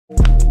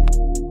What's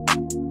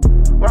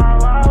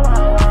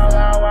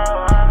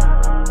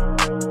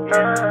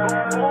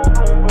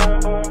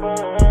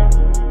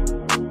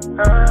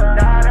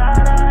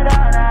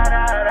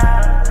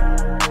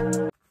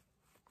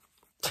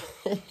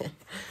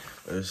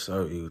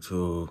up,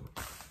 YouTube?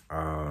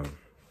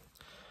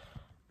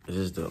 This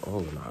is the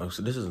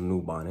so this is a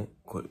new bonnet.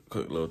 Quick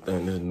little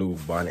thing. This is a new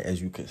bonnet, as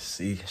you can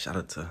see. Shout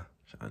out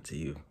to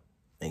you.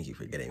 Thank you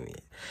for getting me.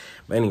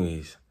 But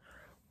anyways,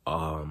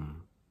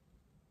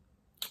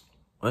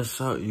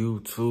 what's up,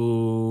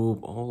 YouTube?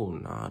 Oh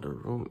nah, the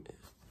room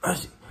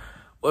is.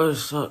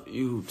 What's up,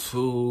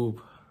 YouTube?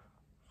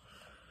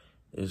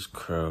 It's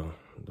Crow,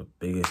 the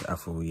biggest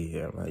FOE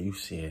here, man. You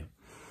see it.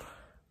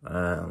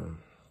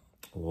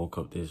 Woke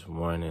up this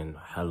morning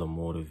hella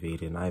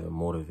motivated, not even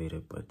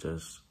motivated, but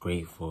just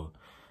grateful.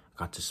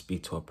 Got to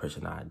speak to a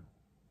person I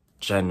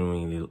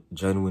genuinely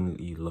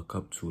look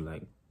up to,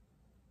 like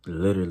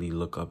literally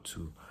look up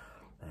to,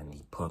 and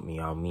he put me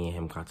out. Me and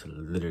him got to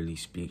literally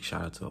speak.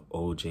 Shout out to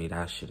OJ.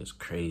 That shit is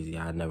crazy.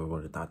 I never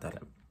would have thought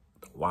that.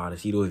 Wow,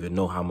 he don't even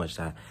know how much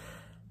that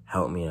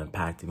helped me and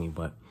impacted me.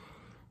 But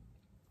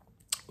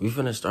we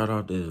finna start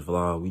off this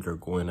vlog. We are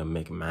going to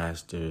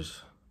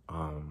McMaster's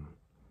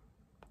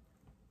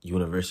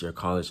university or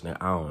college now.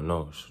 I don't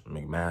know.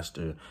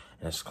 McMaster,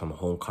 and it's come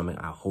homecoming.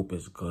 I hope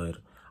it's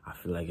good. I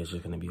feel like it's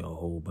just gonna be a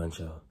whole bunch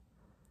of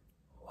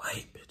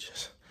white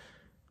bitches.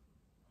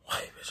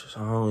 I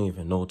don't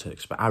even know what to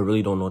expect. I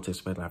really don't know what to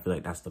expect. I feel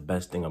like that's the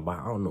best thing about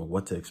it. I don't know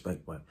what to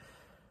expect, but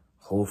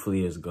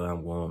hopefully it's good.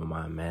 I'm going with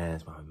my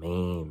main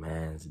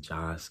mans,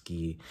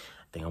 Josky. I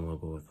think I'm gonna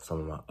go with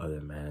some of my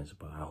other mans,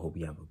 but I hope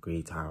you have a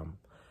great time.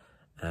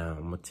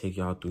 I'm gonna take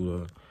y'all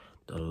through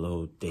the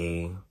little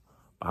thing.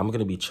 I'm going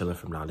to be chilling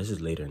from now. This is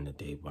later in the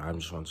day, but I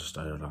just want to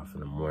start it off in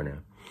the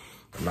morning.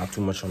 Not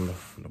too much on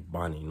the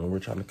bonnet. You know, we're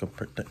trying to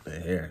protect the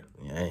hair.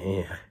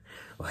 Yeah.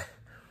 But,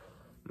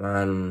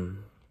 man,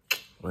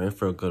 we're in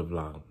for a good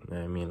vlog. You know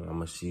what I mean? I'm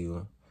going to see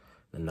you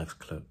in the next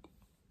clip.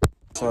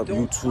 What's up,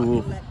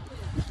 YouTube?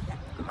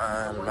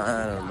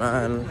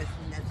 Man.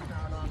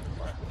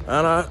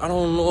 And I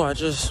don't know. I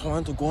just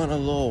wanted to go on a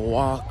little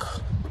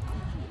walk.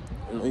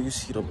 You know, you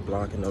see the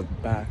block in the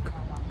back.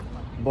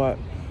 But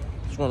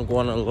just want to go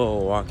on a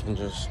little walk and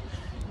just,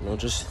 you know,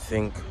 just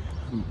think.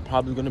 I'm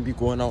probably going to be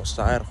going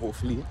outside,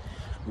 hopefully.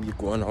 I'll be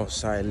going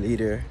outside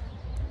later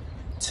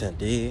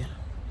today.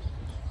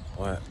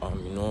 But,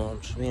 you know,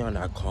 I'm just waiting on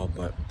that call.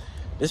 But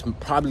this is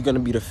probably going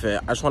to be the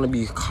fit. I just want to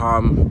be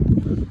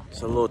calm.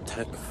 It's a little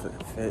tech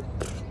fit.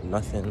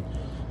 Nothing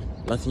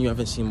you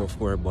haven't seen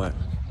before. But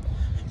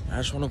I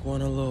just want to go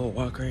on a little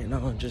walk right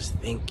now and just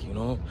think, you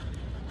know.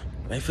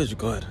 Life is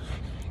good.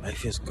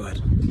 Life is good.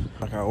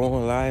 Like, I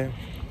won't lie.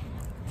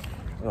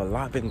 A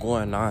lot been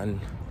going on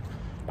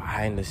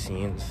behind the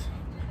scenes.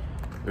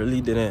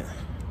 Really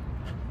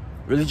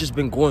just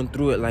been going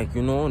through it, like,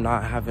 you know,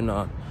 not having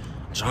a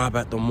job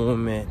at the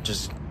moment,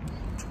 just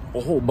a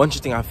whole bunch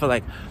of things. I feel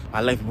like my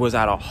life is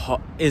at a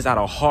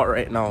halt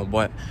right now,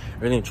 but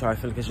really I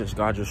feel like it's just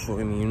God just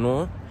showing me, you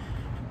know,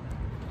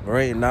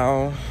 right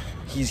now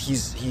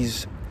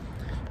he's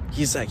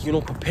like, you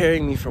know,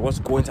 preparing me for what's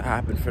going to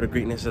happen, for the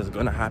greatness that's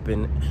gonna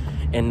happen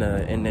in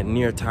the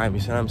near time.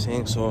 You see what I'm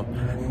saying? So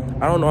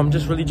I don't know, I'm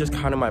just really just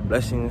counting my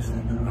blessings.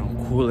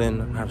 I'm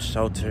cooling, I have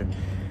shelter,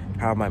 I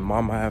have my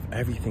mom, I have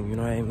everything, you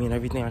know what I mean?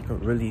 Everything I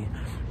could really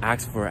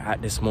ask for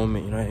at this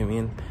moment, you know what I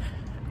mean?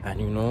 And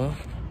you know,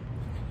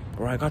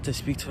 where I got to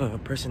speak to a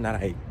person that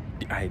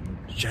I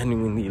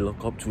genuinely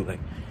look up to, like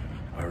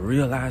a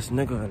real ass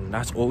nigga, and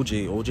that's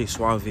OJ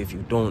Suave. If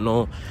you don't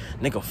know,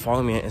 nigga,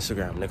 follow me on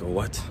Instagram. Nigga,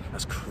 what?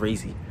 That's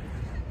crazy.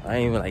 I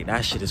ain't even like,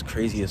 that shit is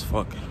crazy as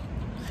fuck.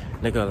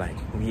 Nigga, like,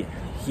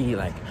 he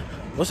like,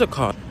 what's it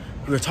called?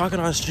 We were talking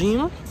on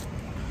stream,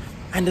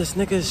 and this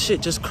nigga's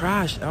shit just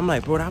crashed. I'm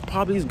like, bro, that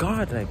probably is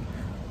God. Like,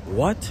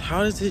 what?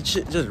 How does this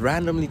shit just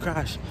randomly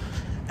crash?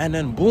 And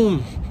then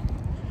boom,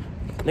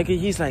 nigga,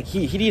 he's like,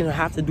 he didn't even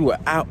have to do it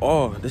at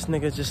all. This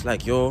nigga's just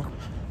like, yo,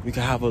 we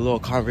can have a little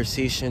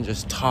conversation,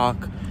 just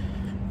talk.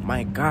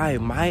 My guy,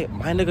 my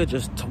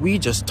nigga, we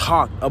just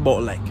talked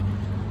about, like,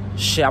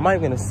 shit. I'm not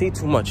even gonna say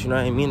too much, you know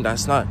what I mean?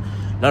 That's not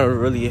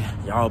really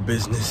y'all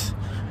business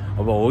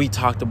about what we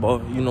talked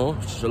about, you know.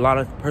 Just a lot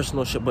of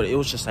personal shit, but it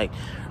was just like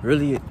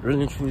really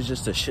and truly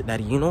just the shit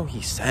that, you know,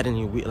 he said, and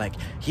he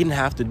didn't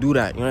have to do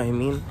that, you know what I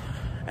mean?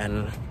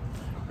 And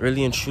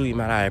really and truly,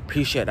 man, I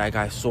appreciate that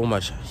guy so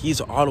much.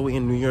 He's all the way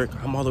in New York,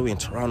 I'm all the way in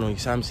Toronto, you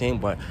see what I'm saying?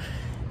 But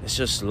it's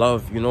just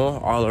love, you know,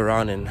 all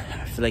around. And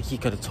I feel like he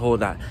could have told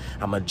that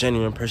I'm a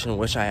genuine person,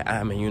 which I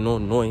am. And, you know,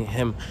 knowing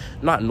him,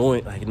 not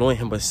knowing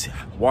him, but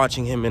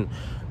watching him and,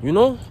 you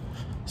know,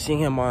 seeing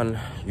him on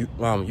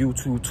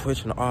YouTube,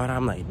 Twitch, and all that,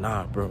 I'm like,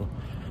 nah, bro.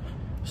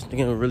 This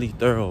nigga really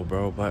thorough,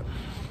 bro. But,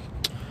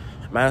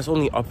 man, it's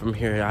only up from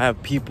here. I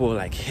have people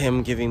like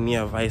him giving me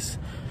advice,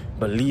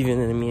 believing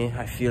in me,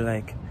 I feel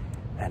like.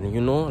 And, you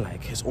know,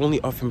 like, it's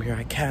only up from here.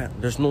 I can't.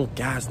 There's no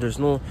gas. There's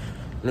no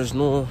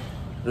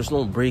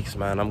breaks,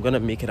 man. I'm gonna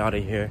make it out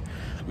of here,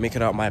 make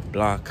it out my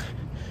block,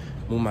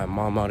 move my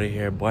mom out of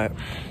here. But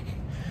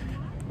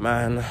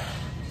man,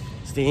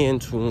 stay in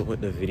tune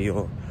with the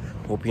video.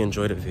 Hope you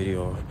enjoyed the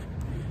video.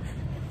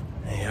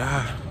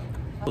 Yeah,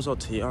 goes out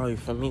to y'all, you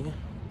feel me?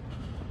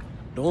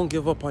 Don't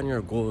give up on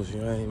your goals,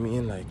 you know what I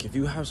mean? Like, if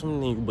you have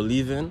something you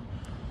believe in,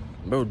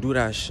 bro, do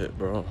that shit,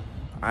 bro.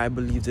 I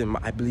believe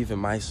in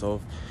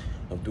myself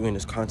of doing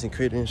this content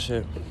creating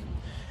shit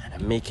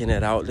and making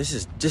it out. This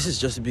is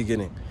just the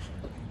beginning.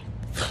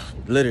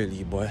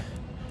 Literally, boy.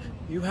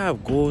 You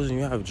have goals and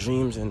you have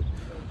dreams and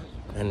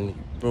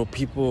bro,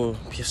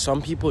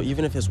 some people,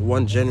 even if it's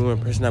one genuine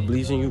person that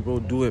believes in you, bro,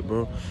 do it,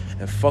 bro.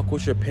 And fuck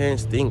what your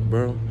parents think,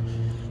 bro.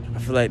 I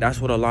feel like that's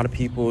what a lot of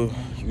people,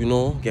 you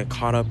know, get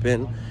caught up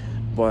in.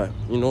 But,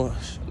 you know,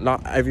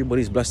 not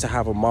everybody's blessed to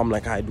have a mom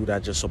like I do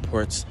that just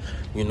supports,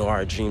 you know,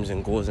 our dreams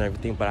and goals and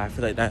everything. But I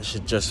feel like that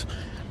should just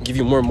give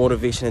you more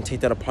motivation and take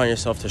that upon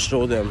yourself to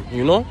show them,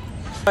 you know?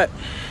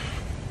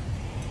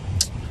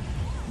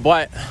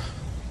 But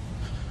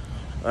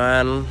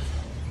and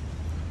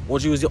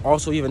what you was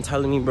also even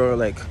telling me, bro,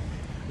 like,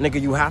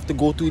 nigga, you have to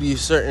go through these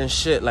certain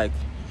shit, like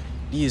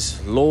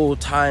these low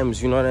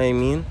times, you know what I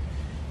mean?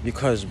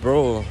 Because,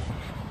 bro,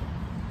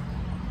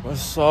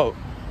 what's up?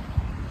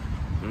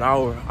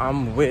 Now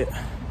I'm with,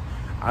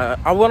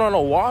 I went on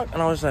a walk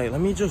and I was like, let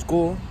me just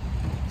go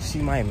see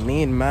my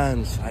main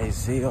man's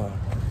Isaiah.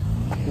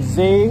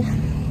 Zay,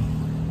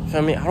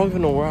 I mean, I don't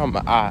even know where I'm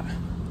at.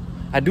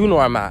 I do know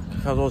where I'm at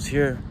because I was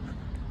here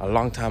a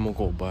long time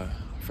ago, but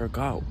I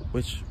forgot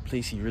which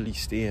place he really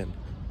stay in.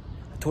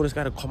 I told this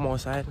guy to come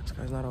outside. This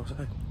guy's not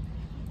outside.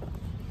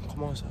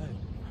 Come outside.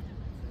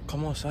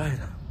 Come outside.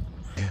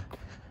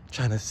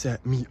 Trying to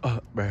set me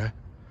up, bruh.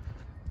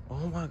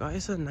 Oh my god,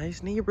 it's a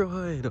nice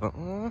neighborhood.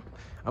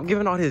 I'm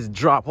giving out his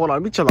drop. Hold on,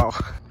 let me chill out.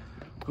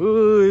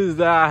 Who is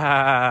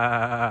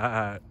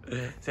that?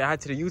 Say hi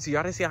to the YouTube.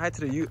 Y'all didn't say hi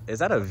to the YouTube. Is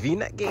that a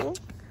V-neck gang?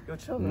 Yo,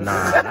 chill.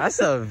 Nah, that's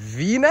a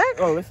V-neck?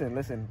 Oh,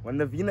 listen. When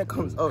the V-neck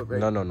comes out, right?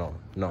 No.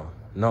 Yeah,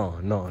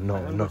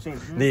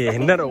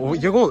 no.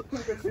 You're going.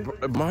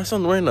 My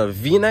son wearing a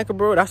V-neck,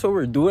 bro. That's what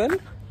we're doing.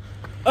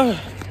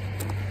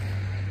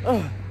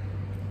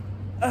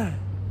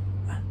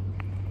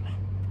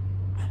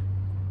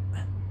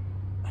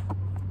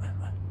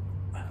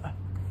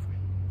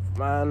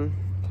 Man,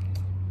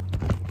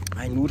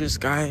 I knew this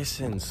guy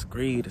since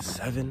grade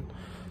 7.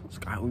 This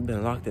guy, we've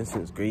been locked in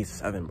since grade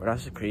 7, bro.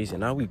 That's crazy.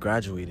 Now we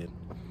graduated.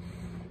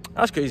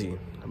 That's crazy,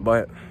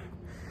 but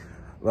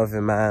love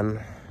him,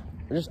 man.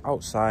 We're just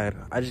outside.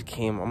 I just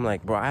came. I'm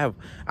like, bro, I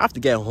have to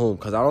get home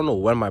because I don't know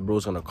when my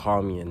bro's gonna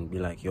call me and be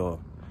like, yo,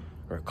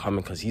 we're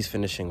coming, because he's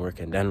finishing work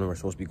and then we're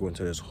supposed to be going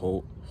to this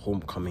whole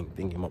homecoming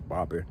thingy up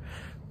Robert.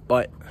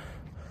 But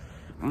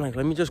I'm like,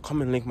 let me just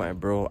come and link my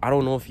bro. I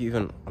don't know if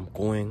I'm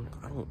going.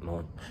 I don't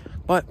know.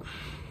 But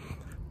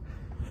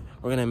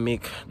we're gonna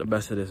make the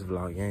best of this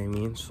vlog, you know what I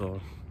mean? So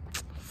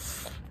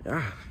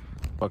yeah.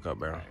 Fuck up,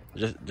 bro.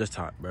 Just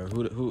talk, bro.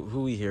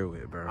 Who we here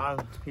with, bro?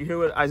 You here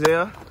with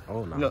Isaiah?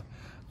 Oh no. No.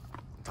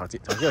 Talk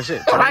your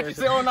shit. Talk your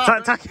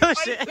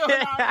shit.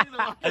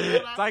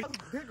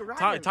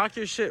 Talk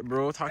your shit,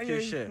 bro. Talk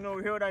your shit. You know,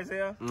 we're here with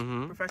Isaiah,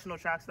 professional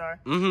track star.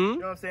 You know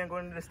what I'm saying?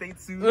 Going to the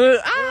States soon. You know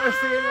what I'm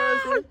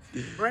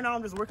saying? Right now,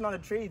 I'm just working on the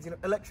trades, you know,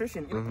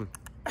 electrician. You know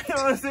what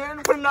I'm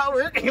saying? Putting out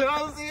work, you know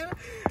what I'm saying? You know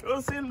what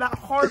I'm saying? That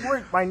hard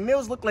work. My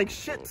nails look like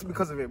shit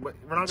because of it, but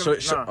we're not gonna...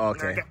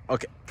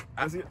 Okay.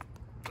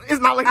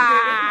 It's not like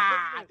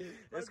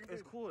it's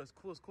cool.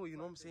 You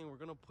know what I'm saying? We're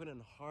gonna put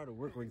in hard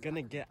work. We're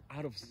gonna get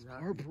out of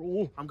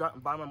Scarborough. I'm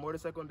buying my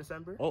motorcycle in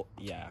December. Oh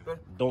yeah.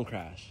 Don't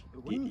crash.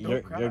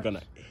 You're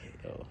gonna.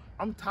 Yo.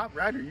 I'm top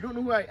rider. You don't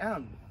know who I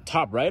am.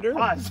 Top rider?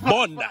 Bond.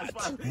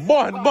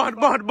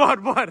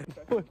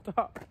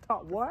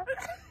 Top what?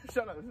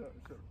 Shut up.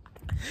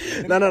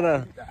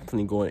 No.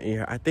 Definitely going in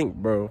here. I think,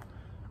 bro,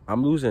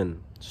 I'm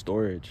losing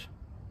storage.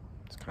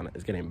 It's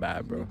getting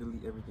bad, bro.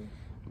 Delete everything.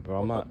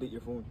 Bro, I'm not. Update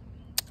your phone.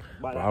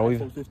 Buy that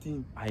iPhone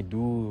 15. I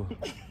do.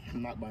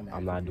 I'm not buying that.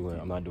 I'm not doing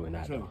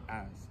that. Though.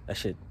 Ass.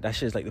 That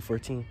shit's like the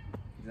 14.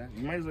 Exactly.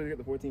 You might as well get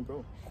the 14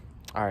 Pro.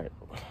 All right,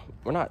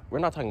 we're not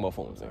talking about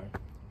phones. There.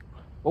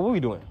 What were we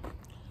doing?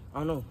 I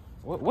don't know.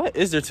 What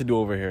is there to do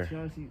over here?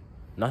 Honestly,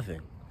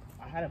 nothing.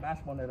 I had a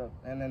basketball net up,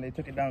 and then they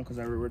took it down because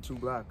we're too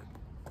black,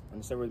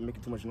 and they said we're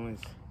making too much noise.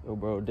 Yo,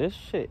 bro, this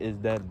shit is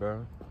dead,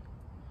 bro.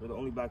 We're the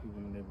only black people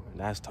in the neighborhood.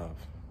 That's tough.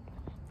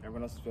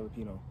 Everyone else is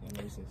Filipino and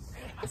racist.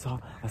 I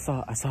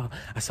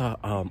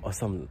saw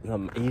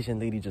some Asian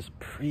lady just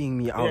preying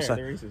me outside.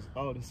 Yeah, they're racist.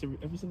 Oh,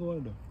 every single one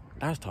of them.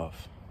 That's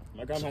tough.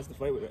 My grandma has to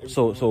fight with it.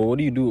 So what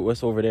do you do?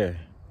 What's over there?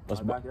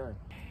 What's my backyard?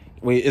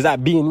 Wait, is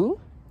that B&E?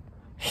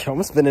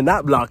 I'm spinning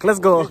that block. Let's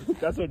go.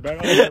 That's what bro.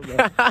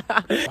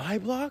 My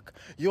block?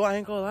 Yo, I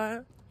ain't gonna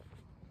lie.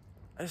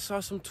 I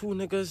saw some 2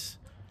 niggas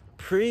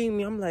preying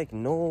me. I'm like,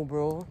 no,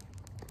 bro.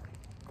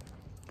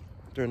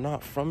 They're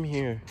not from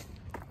here.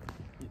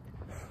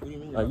 What do you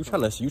mean? Like, you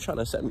trying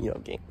to set me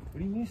up, gang? What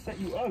do you mean set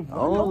you up? I don't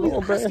know,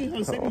 bro.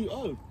 I'm setting you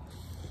up.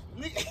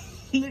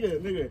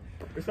 Nigga.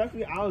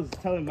 Respectfully, I was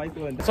telling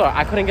Michael and... Sorry,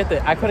 I couldn't get the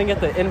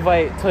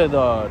invite to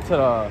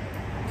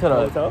to the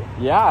hotel?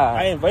 Yeah.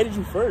 I invited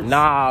you first.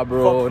 Nah,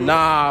 bro.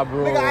 Nah,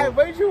 bro. Nigga, I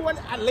invited you when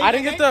I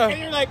didn't get the. And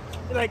you're like,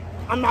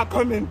 I'm not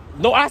coming.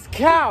 No, that's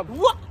cap.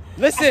 What?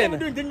 Listen,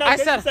 I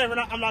said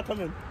I'm not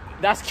coming.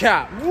 That's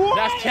cap. What?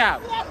 That's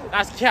cap.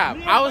 That's cap.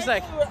 I was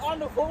like,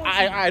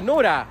 I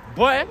know that,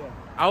 but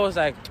I was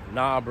like,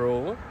 nah,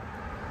 bro.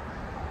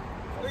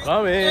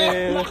 Come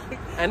in.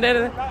 And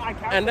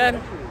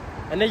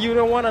then you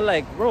didn't want to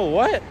like, bro,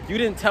 what? You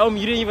didn't tell me.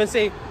 You didn't even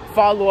say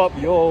follow up.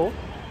 Yo,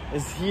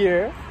 it's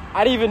here.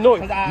 I didn't even know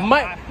it.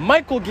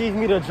 Michael gave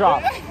me the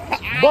drop.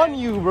 Bun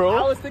you, bro.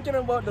 I was thinking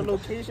about the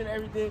location,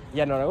 everything.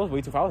 Yeah, no, that was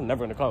way too far. I was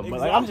never gonna come. Exactly.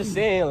 But like, I'm just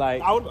saying,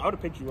 like, I would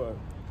have picked you up.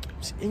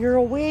 In your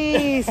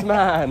waist,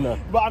 man.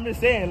 But I'm just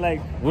saying,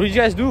 like, what did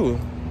you guys do?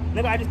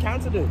 Nigga, I just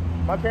canceled it.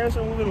 My parents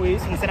were moving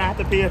waste and said I had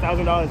to pay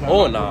 $1,000.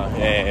 Oh, nah.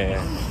 Yeah.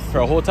 For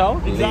a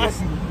hotel?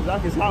 Exactly.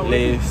 Exactly. It's not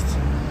laced.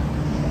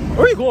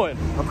 Where are you going?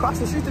 Across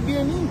the street to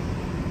B&E.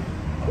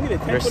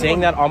 You're saying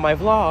that on my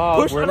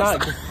vlog. We're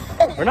not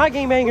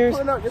gangbangers.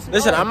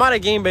 Listen, I'm not a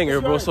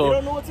gangbanger, bro. So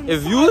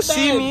if you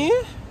see me,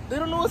 they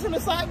don't know what's in the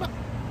side.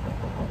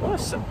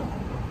 What's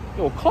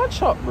yo,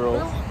 clutch up, bro. You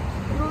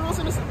don't know what's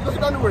in the side. Look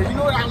at underwear. You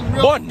know what I'm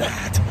real. Bun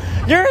that.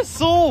 You're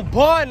so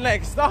bun.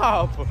 Like,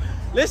 stop.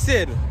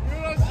 Listen.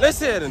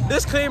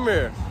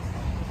 Disclaimer.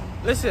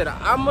 Listen,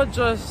 I'm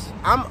trying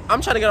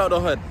to get out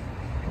of the hood.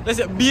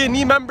 Listen,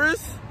 B&E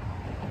members.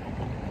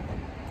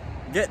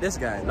 Get this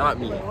guy, not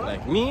me.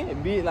 Like me,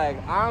 be like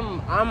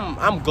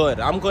I'm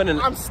good. I'm good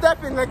and I'm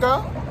stepping,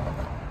 nigga.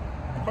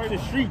 Part of the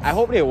street. I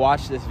hope they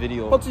watch this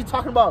video. What you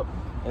talking about?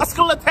 A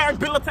skeleton,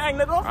 billetang,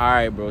 nigga.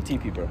 Alright, bro,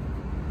 TP, bro.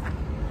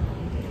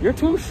 You're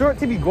too short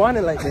to be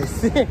going like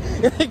this.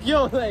 Like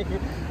yo, like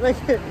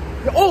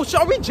oh,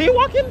 are we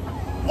jaywalking?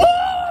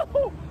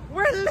 Oh,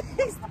 we're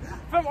laced.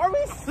 Fam, are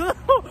we slow?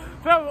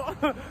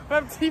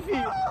 Fam, TP.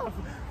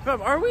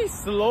 Fam, are we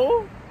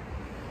slow?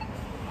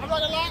 I'm not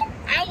gonna lie,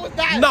 I almost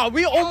died. No,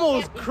 we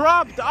almost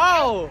cropped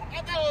out.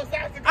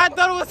 I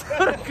thought it was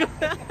gonna go.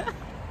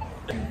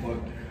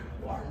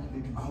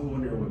 I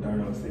wonder what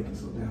Darnell was thinking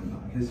so damn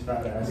long. His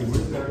fat ass.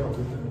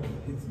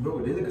 Bro,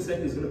 this nigga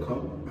said he's gonna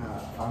come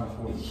at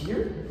 5:40.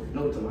 Here?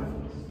 No, it's a my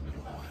place.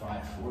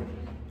 5:40.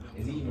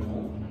 Is he even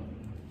home?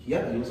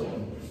 Yeah, he was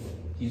home.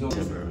 He's home.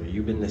 Bro,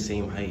 you've been the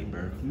same height,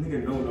 bro.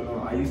 Nigga,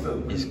 no. I used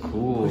to. It's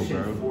cool,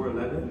 bro.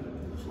 4'11".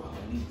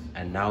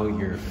 And now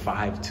you're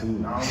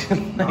 5'2".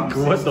 Like,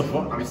 what the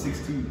fuck? I'm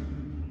 6'2".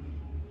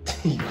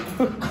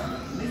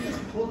 Niggas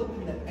pulled up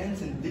in the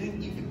ends and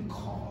didn't even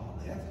call.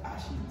 That's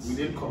actually. We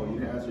did call. You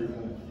didn't answer your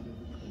phone.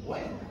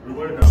 What?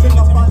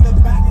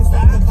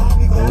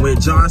 Wait,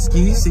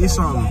 Joski, say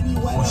something.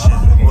 Oh shit,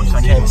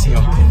 I can't even see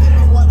him.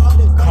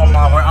 Come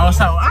on, we're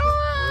outside.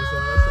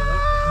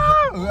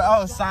 We're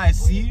outside.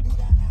 See,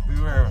 we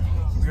were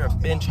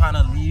been trying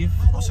to leave.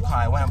 What's it called?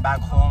 I went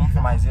back home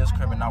from Isaiah's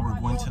crib and now we're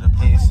going to the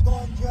place. See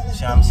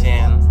what I'm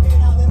saying?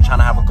 We're trying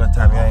to have a good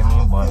time, you know what I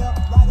mean? But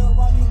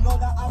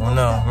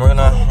we're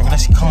gonna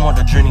see, come on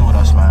the journey with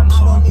us, man. So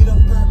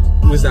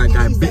who is that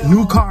guy?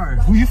 New car.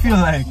 Who you feel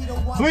like?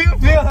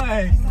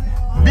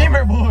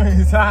 Beamer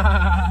boys.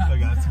 I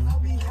got two.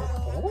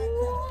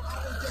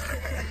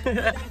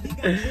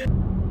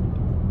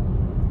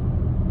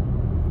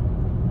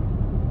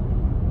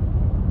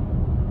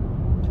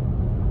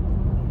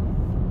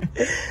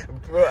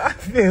 Bro,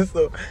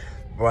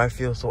 I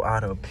feel so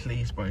out of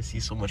place, bro. I see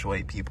so much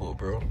white people,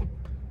 bro.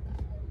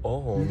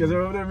 Oh. Because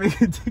they're over there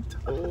making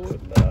TikTok. Oh,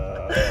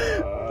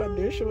 nah. And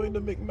they're showing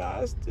the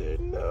McMaster.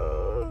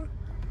 No.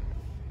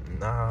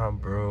 Nah,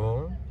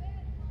 bro.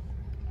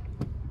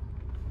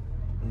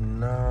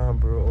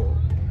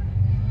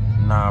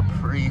 Nah,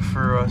 pray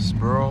for us,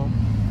 bro.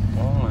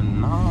 Oh,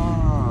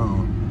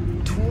 nah.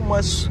 Too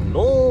much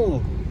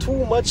snow.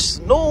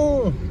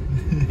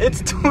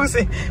 It's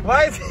Tuesday.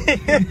 Why is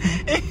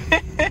it?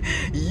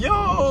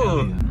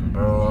 Yo,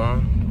 bro.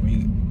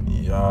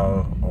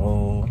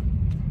 Oh,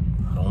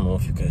 I don't know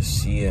if you can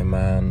see it,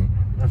 man.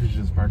 I think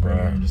you just park right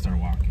here and just start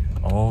walking.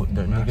 Oh,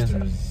 the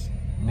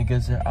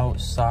niggas are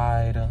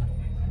outside.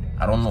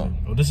 I don't know.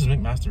 Oh, this is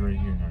McMaster right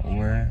here.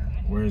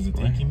 Where is it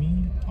taking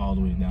me? All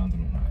the way down to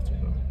McMaster,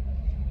 though.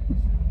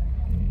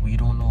 We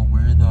don't know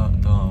where the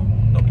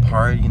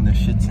party and the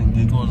shits and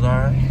giggles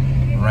are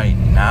right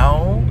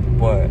now,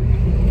 but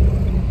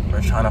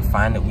we're trying to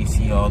find it. We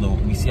see all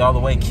the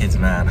white kids,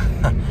 man.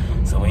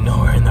 So we know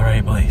we're in the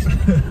right place.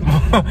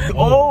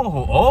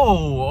 Oh,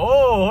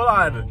 hold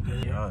on.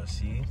 Yeah,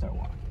 see?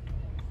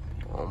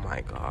 Oh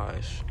my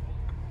gosh.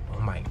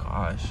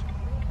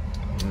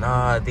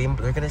 Nah,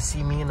 they're gonna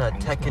see me in a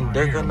tech and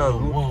they're gonna.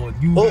 Oh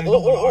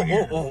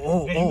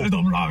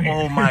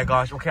my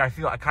gosh. Okay, I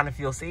kind of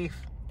feel safe.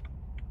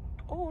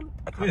 Oh,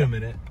 wait a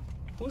minute.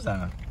 Who's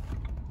that?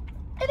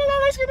 Ain't that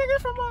light skin nigga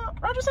from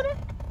Roger Center?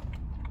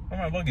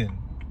 Am I bugging?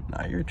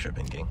 Nah, you're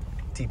tripping, gang.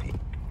 TP.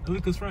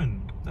 Luca's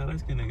friend. That light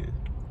skin nigga.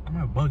 Am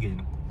I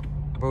bugging?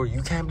 Bro,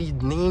 you can't be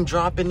name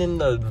dropping in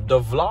the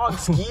vlog.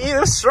 Ski,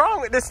 what's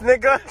wrong with this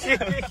nigga?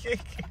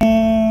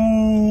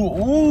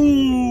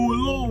 Ooh,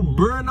 little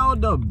burn out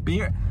the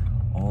beer.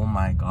 Oh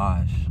my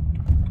gosh.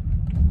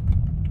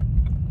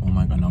 Oh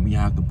my god, now we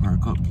have to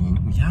park up, King.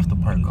 We have to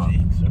park up.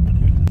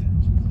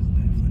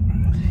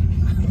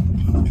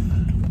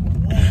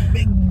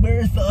 Big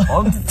Bertha.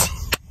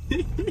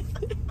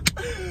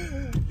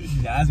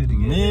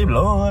 Me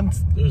blunt.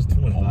 There's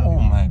too much. Oh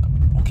my god.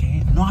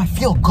 Okay. No, I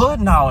feel good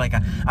now. Like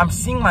I'm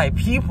seeing my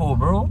people,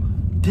 bro.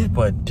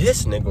 But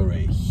this nigga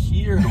right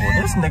here, though.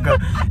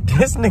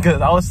 This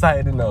nigga's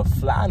outside in a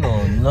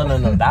flannel.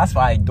 No. That's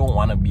why I don't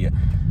want to be a...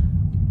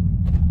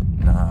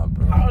 Nah,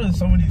 bro. How did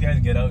some of these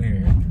guys get out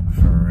here?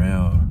 For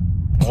real.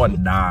 What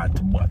not?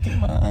 What,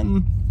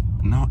 man?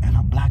 No, and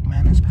a black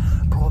man is...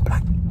 Bro, a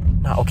black...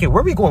 Nah, okay,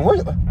 where we going?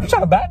 You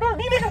trying to backdoor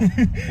me,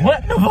 nigga?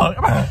 What the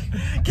fuck, man?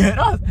 Get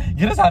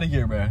us out of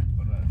here, man.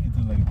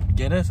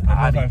 Get us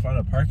out of here. I find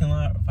a parking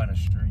lot or find a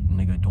street.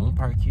 Nigga, don't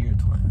park here,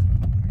 twin.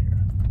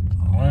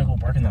 I want to go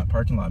park in that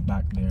parking lot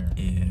back there.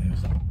 Yeah,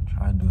 so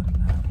try to do it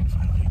now.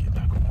 Find out how to get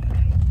back over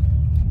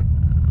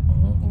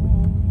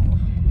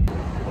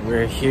there.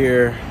 We're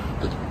here.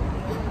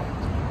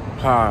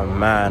 Ah,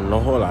 man. No,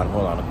 hold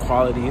on. The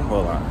quality,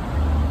 hold on.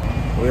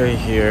 We're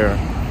here.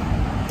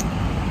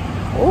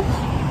 Oh.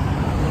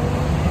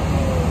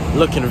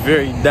 Looking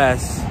very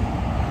dess.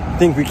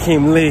 Think we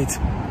came late,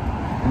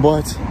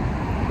 but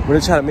we're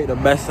gonna try to make the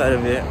best out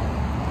of it.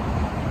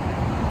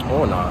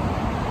 Oh, nah.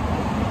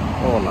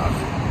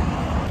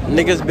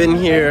 Niggas been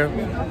here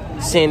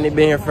saying they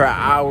been here for an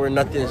hour,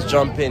 nothing's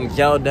jumping.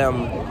 Girl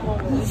them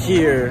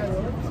here,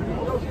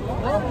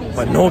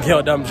 but no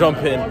girl them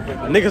jumping.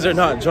 Niggas are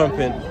not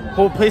jumping.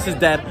 Whole place is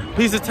dead.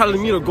 Police is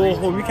telling me to go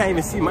home. You can't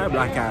even see my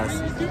black ass.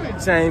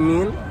 See what I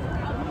mean?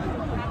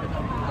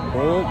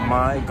 Oh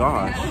my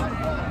gosh.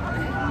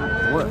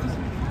 What?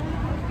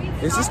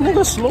 Is this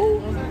nigga slow?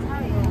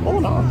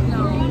 Hold on.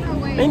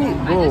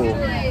 Bro.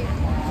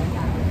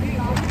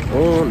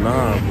 Oh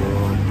nah,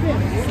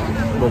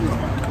 bro.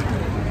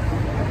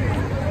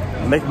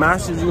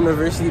 McMaster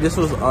University. This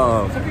was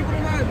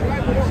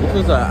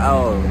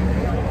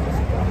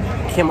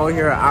came out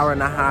here an hour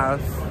and a half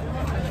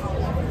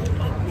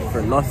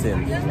for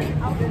nothing.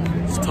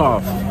 It's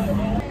tough.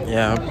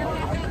 Yeah.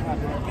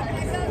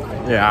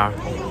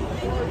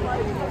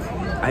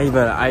 I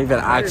even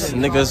asked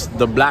niggas,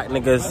 the black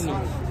niggas,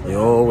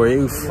 yo, where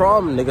you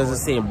from? Niggas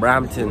is saying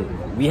Brampton.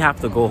 We have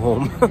to go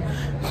home.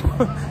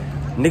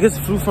 Niggas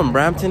flew from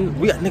Brampton.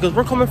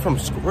 We're coming from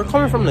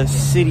the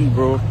city,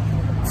 bro,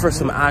 for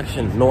some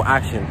action. No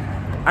action.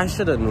 I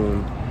should have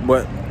known,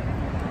 but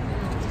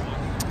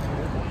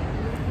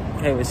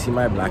can't even see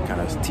my black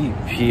ass.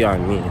 TP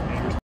on me.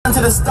 To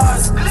the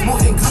stars,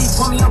 smoking clean,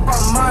 put me up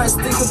on Mars.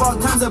 Think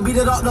about times I beat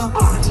it up the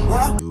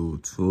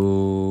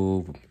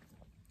YouTube.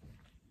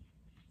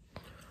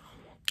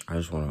 I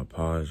just want to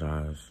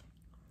apologize,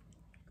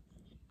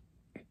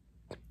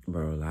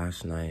 bro.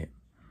 Last night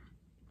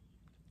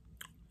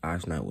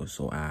was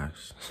so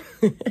ass.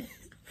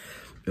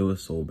 It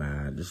was so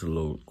bad. Just a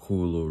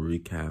cool little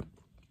recap.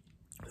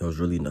 There was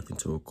really nothing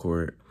to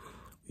record.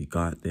 We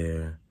got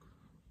there.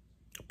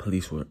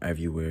 Police were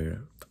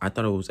everywhere. I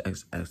thought it was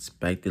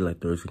expected, like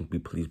there was gonna be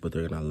police, but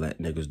they're gonna let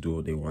niggas do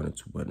what they wanted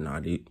to. But nah,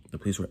 the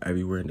police were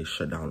everywhere and they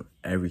shut down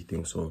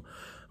everything. So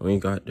when we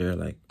got there,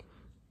 like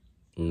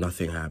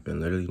nothing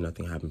happened. Literally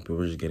nothing happened. People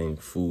were just getting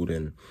food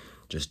and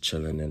just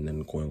chilling and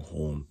then going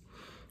home.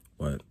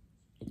 But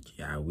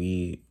yeah,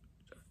 we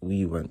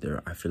went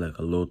there, I feel like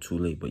a little too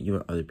late, but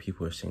even other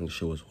people are saying the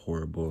shit was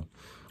horrible,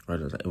 or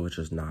it was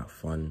just not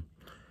fun.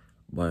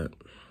 But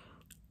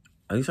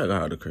at least I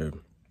got out of the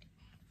crib.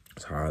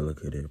 That's how I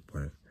look at it.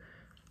 But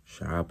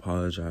should I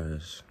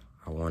apologize?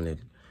 I wanted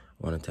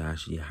to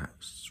actually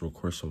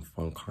record some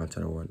fun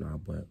content or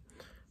whatnot, but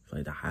I feel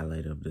like the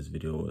highlight of this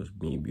video was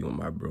me being with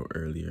my bro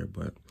earlier.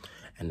 But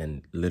and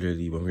then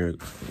literally when we were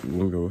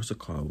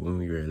when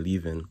we were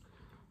leaving,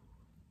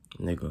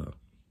 nigga,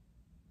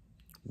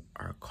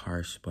 our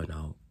car spun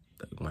out.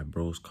 Like my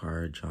bro's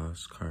car,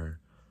 Josh's car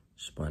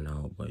spun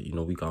out. But you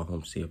know, we got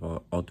home safe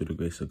all through the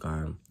grace of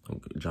God.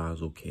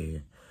 Josh's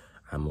okay,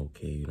 I'm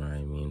okay, you know what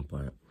I mean?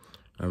 But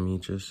I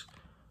mean, just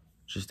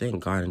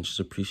thank God and just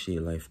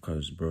appreciate life,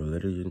 cause bro,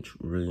 literally,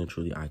 really and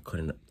truly, I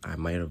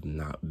might have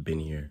not been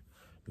here,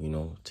 you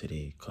know,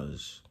 today,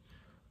 cause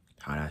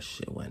how that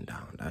shit went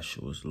down. That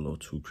shit was a little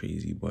too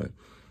crazy, but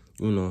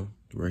you know,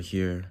 we're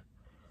here.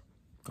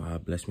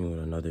 God bless me with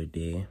another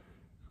day.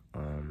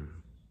 And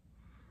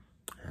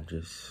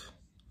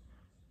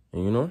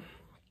you know,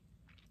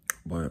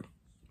 but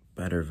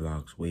better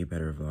vlogs, way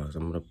better vlogs.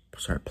 I'm gonna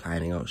start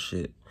planning out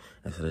shit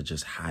instead of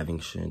just having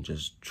shit and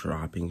just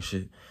dropping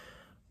shit.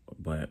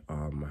 But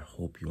I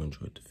hope you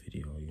enjoyed the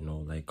video. You know,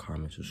 like,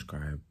 comment,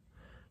 subscribe.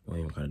 You don't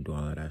even gotta do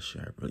all of that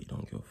shit. I really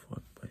don't give a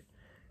fuck. But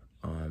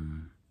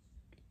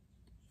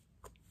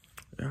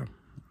yeah, I'm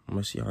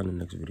gonna see y'all in the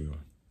next video.